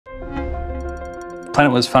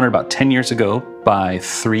Planet was founded about 10 years ago by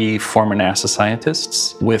 3 former NASA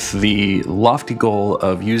scientists with the lofty goal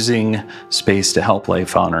of using space to help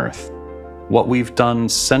life on Earth. What we've done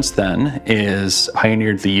since then is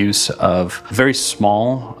pioneered the use of very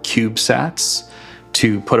small cubesats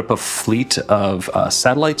to put up a fleet of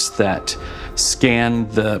satellites that scan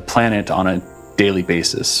the planet on a daily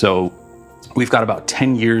basis. So we've got about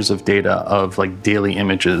 10 years of data of daily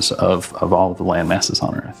images of all of the land masses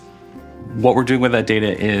on Earth. What we're doing with that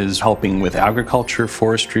data is helping with agriculture,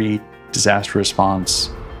 forestry, disaster response.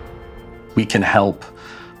 We can help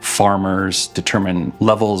farmers determine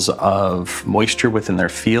levels of moisture within their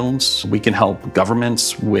fields. We can help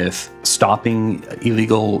governments with stopping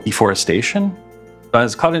illegal deforestation.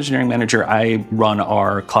 As cloud engineering manager, I run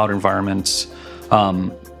our cloud environments.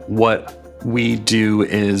 What we do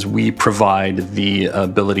is we provide the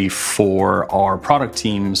ability for our product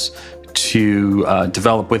teams to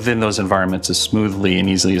develop within those environments as smoothly and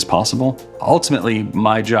easily as possible. Ultimately,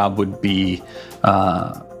 my job would be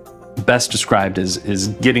best described as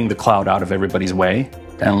getting the cloud out of everybody's way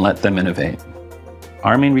and let them innovate.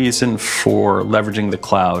 Our main reason for leveraging the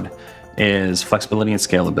cloud is flexibility and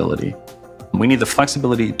scalability. We need the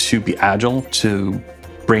flexibility to be agile, to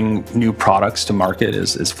bring new products to market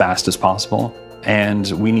as fast as possible.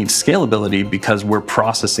 And we need scalability because we're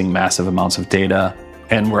processing massive amounts of data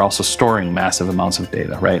and we're also storing massive amounts of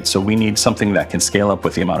data, right? So we need something that can scale up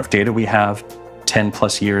with the amount of data we have, 10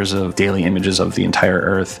 plus years of daily images of the entire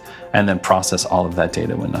Earth, and then process all of that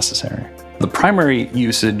data when necessary. The primary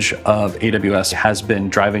usage of AWS has been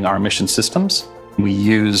driving our mission systems. We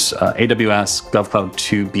use AWS GovCloud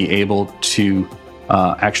to be able to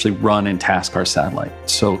actually run and task our satellite.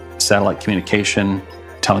 So satellite communication,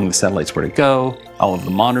 telling the satellites where to go, all of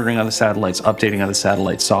the monitoring of the satellites, updating of the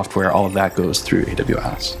satellite software, all of that goes through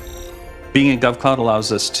AWS. Being in GovCloud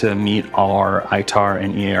allows us to meet our ITAR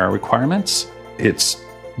and EAR requirements. It's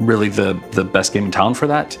really the best game in town for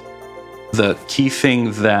that. The key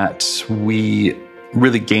thing that we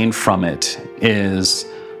really gain from it is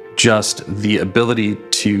just the ability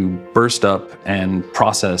to burst up and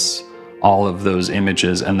process all of those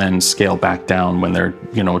images and then scale back down when they're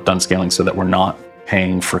done scaling, so that we're not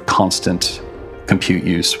paying for constant compute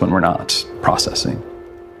use when we're not processing.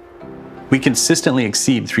 We consistently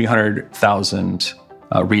exceed 300,000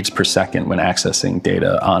 reads per second when accessing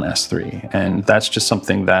data on S3. And that's just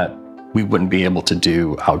something that we wouldn't be able to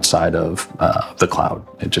do outside of the cloud.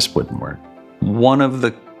 It just wouldn't work. One of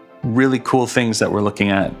the really cool things that we're looking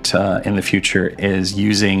at in the future is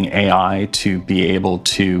using AI to be able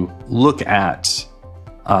to look at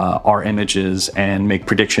our images and make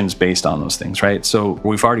predictions based on those things, right? So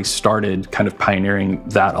we've already started kind of pioneering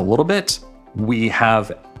that a little bit. We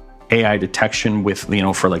have AI detection with,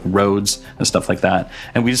 for roads and stuff like that.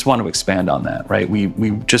 And we just want to expand on that, right?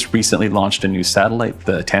 We just recently launched a new satellite,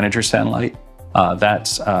 the Tanager satellite.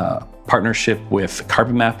 That's a partnership with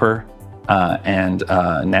Carbon Mapper and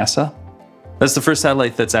NASA. That's the first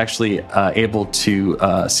satellite that's actually able to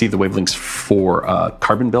see the wavelengths for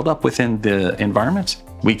carbon buildup within the environment.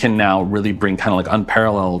 We can now really bring kind of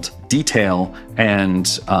unparalleled detail and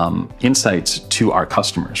insights to our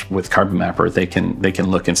customers. With Carbon Mapper, they can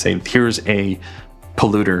look and say, here's a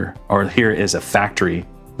polluter, or here is a factory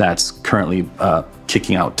that's currently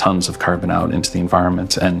kicking out tons of carbon out into the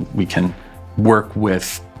environment, and we can work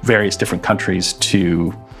with various different countries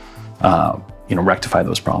to rectify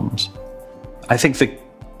those problems. I think the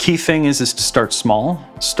key thing is to start small,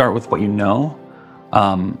 start with what you know.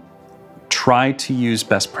 Try to use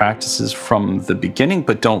best practices from the beginning,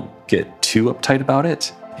 but don't get too uptight about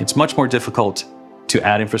it. It's much more difficult to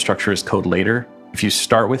add infrastructure as code later. If you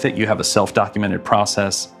start with it, you have a self-documented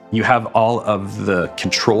process. You have all of the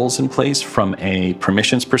controls in place from a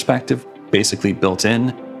permissions perspective, basically built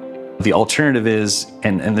in. The alternative is,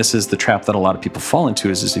 and this is the trap that a lot of people fall into,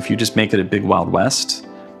 is if you just make it a big Wild West,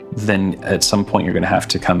 then at some point you're going to have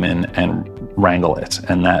to come in and wrangle it.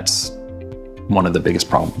 And that's one of the biggest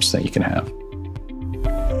problems that you can have.